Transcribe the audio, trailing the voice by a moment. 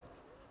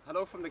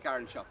Hello from the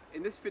Garden Shop.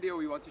 In this video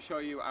we want to show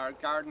you our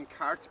garden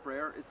cart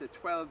sprayer. It's a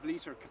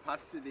 12-litre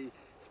capacity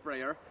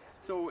sprayer.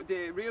 So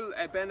the real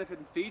benefit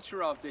and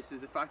feature of this is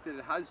the fact that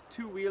it has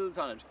two wheels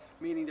on it,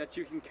 meaning that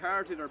you can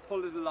cart it or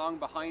pull it along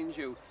behind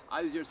you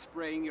as you're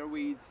spraying your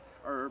weeds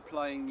or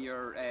applying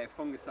your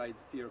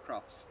fungicides to your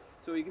crops.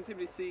 So you can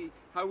simply see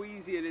how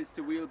easy it is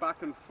to wheel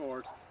back and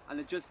forth, and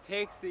it just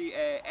takes the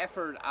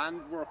effort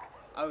and work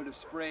out of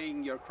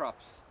spraying your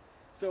crops.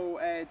 So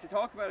to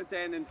talk about it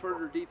then in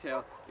further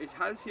detail, it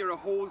has here a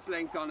hose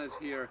length on it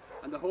here,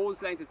 and the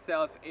hose length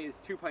itself is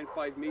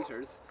 2.5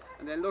 meters.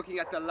 And then looking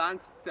at the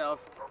lance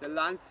itself, the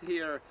lance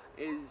here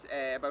is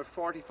about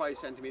 45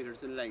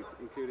 centimeters in length,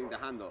 including the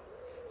handle.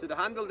 So the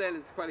handle then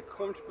is quite a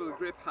comfortable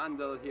grip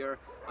handle here,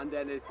 and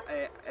then it's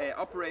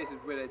operated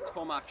with a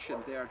thumb action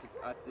there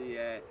at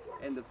the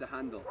end of the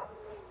handle.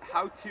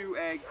 How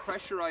to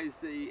pressurize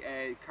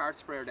the cart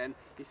sprayer then,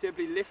 you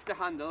simply lift the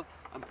handle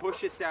and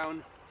push it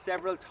down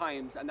several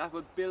times, and that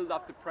will build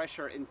up the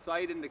pressure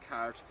inside in the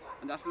cart,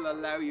 and that will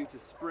allow you to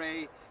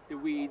spray the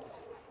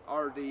weeds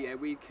or the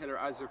weed killer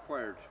as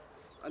required.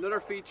 Another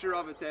feature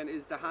of it then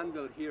is the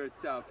handle here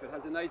itself. It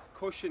has a nice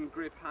cushion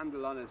grip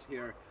handle on it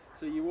here,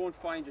 so you won't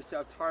find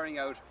yourself tiring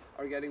out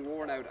or getting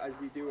worn out as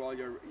you do all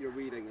your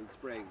weeding and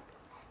spraying.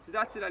 So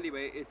that's it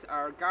anyway. It's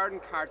our garden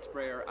cart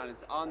sprayer, and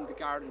it's on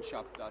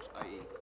thegardenshop.ie.